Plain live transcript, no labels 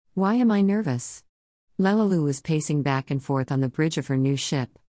Why am I nervous? Lelelu was pacing back and forth on the bridge of her new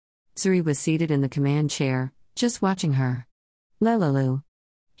ship. Zuri was seated in the command chair, just watching her. Lelelu.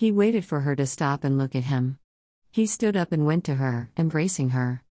 He waited for her to stop and look at him. He stood up and went to her, embracing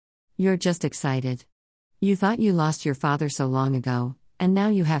her. You're just excited. You thought you lost your father so long ago, and now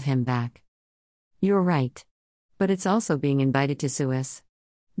you have him back. You're right. But it's also being invited to Suus.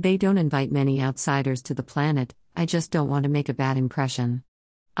 They don't invite many outsiders to the planet, I just don't want to make a bad impression.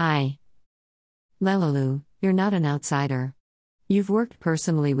 Lelelu, you're not an outsider. You've worked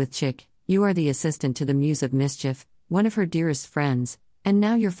personally with Chick, you are the assistant to the Muse of Mischief, one of her dearest friends, and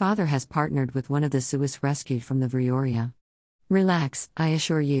now your father has partnered with one of the Suus rescued from the Vrioria. Relax, I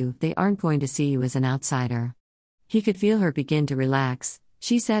assure you, they aren't going to see you as an outsider. He could feel her begin to relax.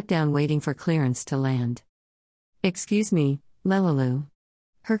 She sat down waiting for clearance to land. Excuse me, Lelelu.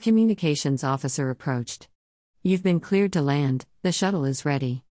 Her communications officer approached. You've been cleared to land, the shuttle is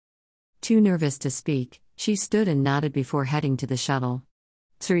ready. Too nervous to speak, she stood and nodded before heading to the shuttle.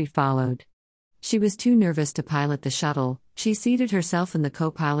 Zuri followed. She was too nervous to pilot the shuttle. She seated herself in the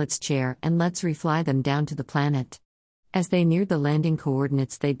co-pilot's chair and let Zuri fly them down to the planet. As they neared the landing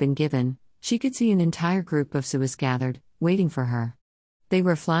coordinates they'd been given, she could see an entire group of Suus gathered, waiting for her. They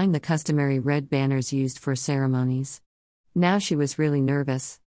were flying the customary red banners used for ceremonies. Now she was really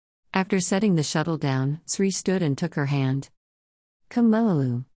nervous. After setting the shuttle down, Zuri stood and took her hand. Come,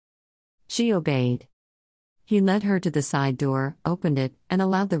 Lelelu. She obeyed. He led her to the side door, opened it, and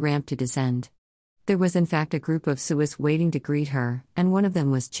allowed the ramp to descend. There was in fact a group of Suus waiting to greet her, and one of them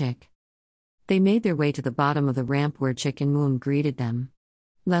was Chick. They made their way to the bottom of the ramp where Chick and Moon greeted them.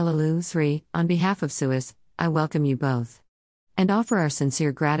 Lelelu, Zuri, on behalf of Suus, I welcome you both. And offer our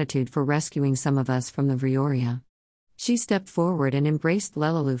sincere gratitude for rescuing some of us from the Vrioria. She stepped forward and embraced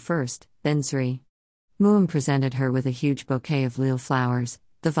Lelelu first, then Zuri. Moon presented her with a huge bouquet of lil flowers.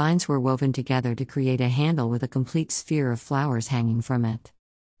 The vines were woven together to create a handle with a complete sphere of flowers hanging from it.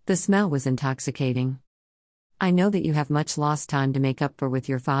 The smell was intoxicating. I know that you have much lost time to make up for with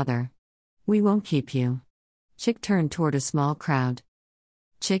your father. We won't keep you. Chick turned toward a small crowd.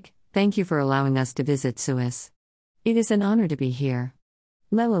 Chick, thank you for allowing us to visit Suus. It is an honor to be here.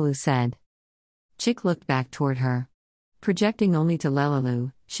 Lelelu said. Chick looked back toward her. Projecting only to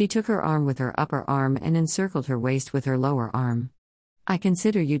Lelelu, she took her arm with her upper arm and encircled her waist with her lower arm. I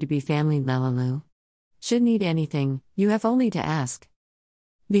consider you to be family, Lelelu. Should need anything, you have only to ask.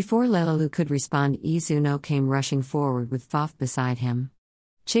 Before Lelelu could respond, Izuno came rushing forward with Faf beside him.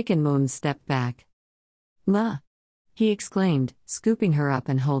 Chick and Moon stepped back. La! He exclaimed, scooping her up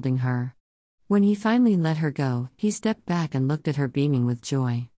and holding her. When he finally let her go, he stepped back and looked at her beaming with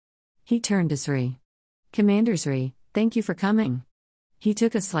joy. He turned to Zuri. Commander Zuri, thank you for coming. He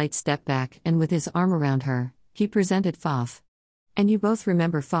took a slight step back and with his arm around her, he presented Faf. And you both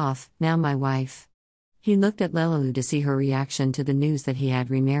remember Faf, now my wife. He looked at Lelelu to see her reaction to the news that he had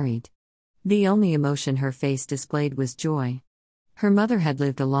remarried. The only emotion her face displayed was joy. Her mother had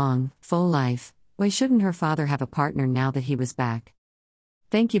lived a long, full life. Why shouldn't her father have a partner now that he was back?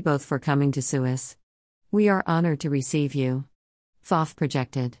 Thank you both for coming to Suus. We are honored to receive you. Faf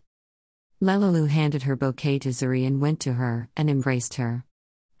projected. Lelelu handed her bouquet to Zuri and went to her and embraced her.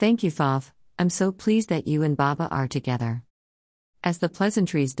 Thank you, Faf. I'm so pleased that you and Baba are together. As the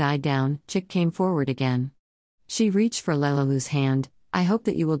pleasantries died down, Chick came forward again. She reached for Lelelu's hand. I hope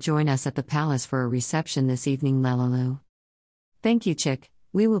that you will join us at the palace for a reception this evening, Lelelu. Thank you, Chick.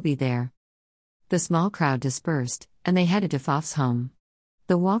 We will be there. The small crowd dispersed, and they headed to Faf's home.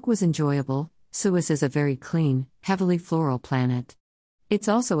 The walk was enjoyable. Suus is a very clean, heavily floral planet. It's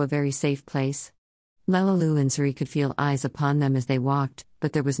also a very safe place. Lelelu and Zuri could feel eyes upon them as they walked,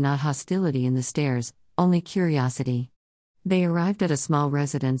 but there was not hostility in the stares, only curiosity. They arrived at a small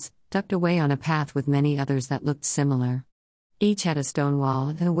residence, tucked away on a path with many others that looked similar. Each had a stone wall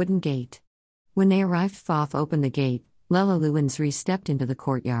and a wooden gate. When they arrived, Faf opened the gate. Lelelu and Zuri stepped into the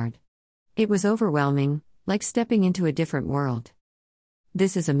courtyard. It was overwhelming, like stepping into a different world.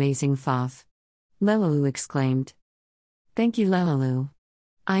 This is amazing, Faf. Lelelu exclaimed. Thank you, Lelelu.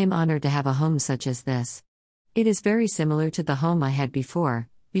 I am honored to have a home such as this. It is very similar to the home I had before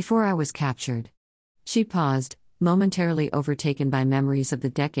I was captured. She paused, momentarily overtaken by memories of the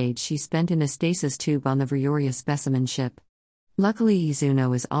decades she spent in a stasis tube on the Vrioria specimen ship. Luckily,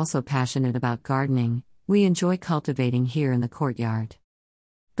 Izuno is also passionate about gardening. We enjoy cultivating here in the courtyard.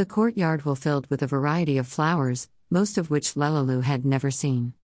 The courtyard was filled with a variety of flowers, most of which Lelelu had never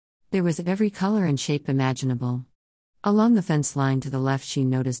seen. There was every color and shape imaginable. Along the fence line to the left, she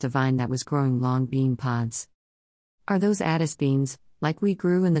noticed a vine that was growing long bean pods. Are those Addis beans, like we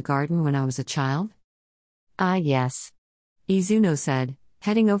grew in the garden when I was a child? Ah, yes. Izuno said,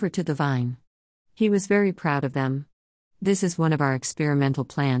 heading over to the vine. He was very proud of them. This is one of our experimental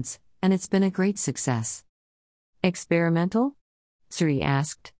plants, and it's been a great success. Experimental? Suri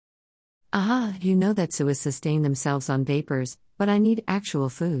asked. Aha, you know that Suus sustain themselves on vapors, but I need actual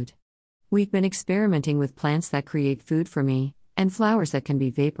food. We've been experimenting with plants that create food for me, and flowers that can be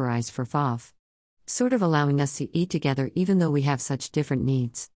vaporized for Fof. Sort of allowing us to eat together even though we have such different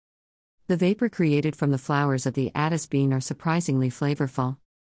needs. The vapor created from the flowers of the Addis bean are surprisingly flavorful.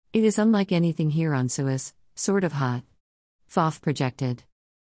 It is unlike anything here on Suus, sort of hot. Fof projected.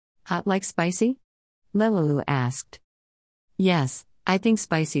 Hot like spicy? Lelelu asked. Yes, I think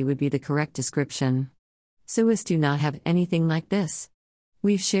spicy would be the correct description. Suus do not have anything like this.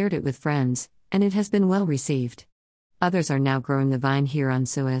 We've shared it with friends, and it has been well received. Others are now growing the vine here on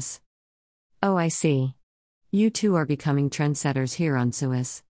Suus. Oh, I see. You two are becoming trendsetters here on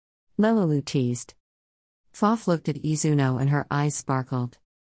Suus. Lelelu teased. Fof looked at Izuno and her eyes sparkled.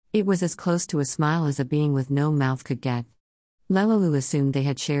 It was as close to a smile as a being with no mouth could get. Lelelu assumed they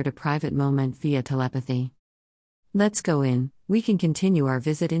had shared a private moment via telepathy. Let's go in, we can continue our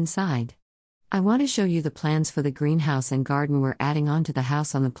visit inside. I want to show you the plans for the greenhouse and garden we're adding on to the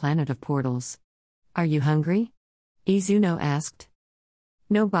house on the planet of portals. Are you hungry? Izuno asked.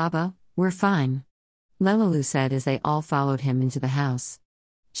 No, Baba, we're fine. Lelelu said as they all followed him into the house.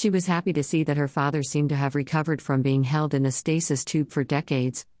 She was happy to see that her father seemed to have recovered from being held in a stasis tube for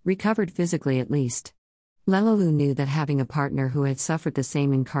decades, recovered physically at least. Lelelu knew that having a partner who had suffered the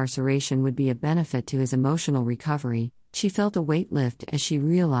same incarceration would be a benefit to his emotional recovery. She felt a weight lift as she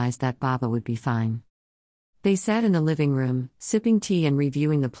realized that Baba would be fine. They sat in the living room, sipping tea and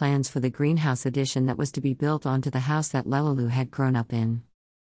reviewing the plans for the greenhouse addition that was to be built onto the house that Lelelu had grown up in.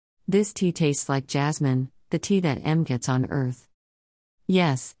 This tea tastes like jasmine, the tea that M gets on Earth.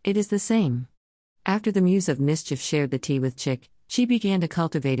 Yes, it is the same. After the Muse of Mischief shared the tea with Chick, she began to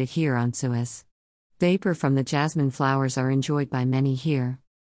cultivate it here on Suus. Vapor from the jasmine flowers are enjoyed by many here.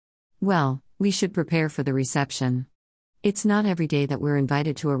 Well, we should prepare for the reception. It's not every day that we're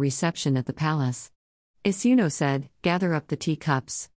invited to a reception at the palace. Isuno said, gather up the teacups.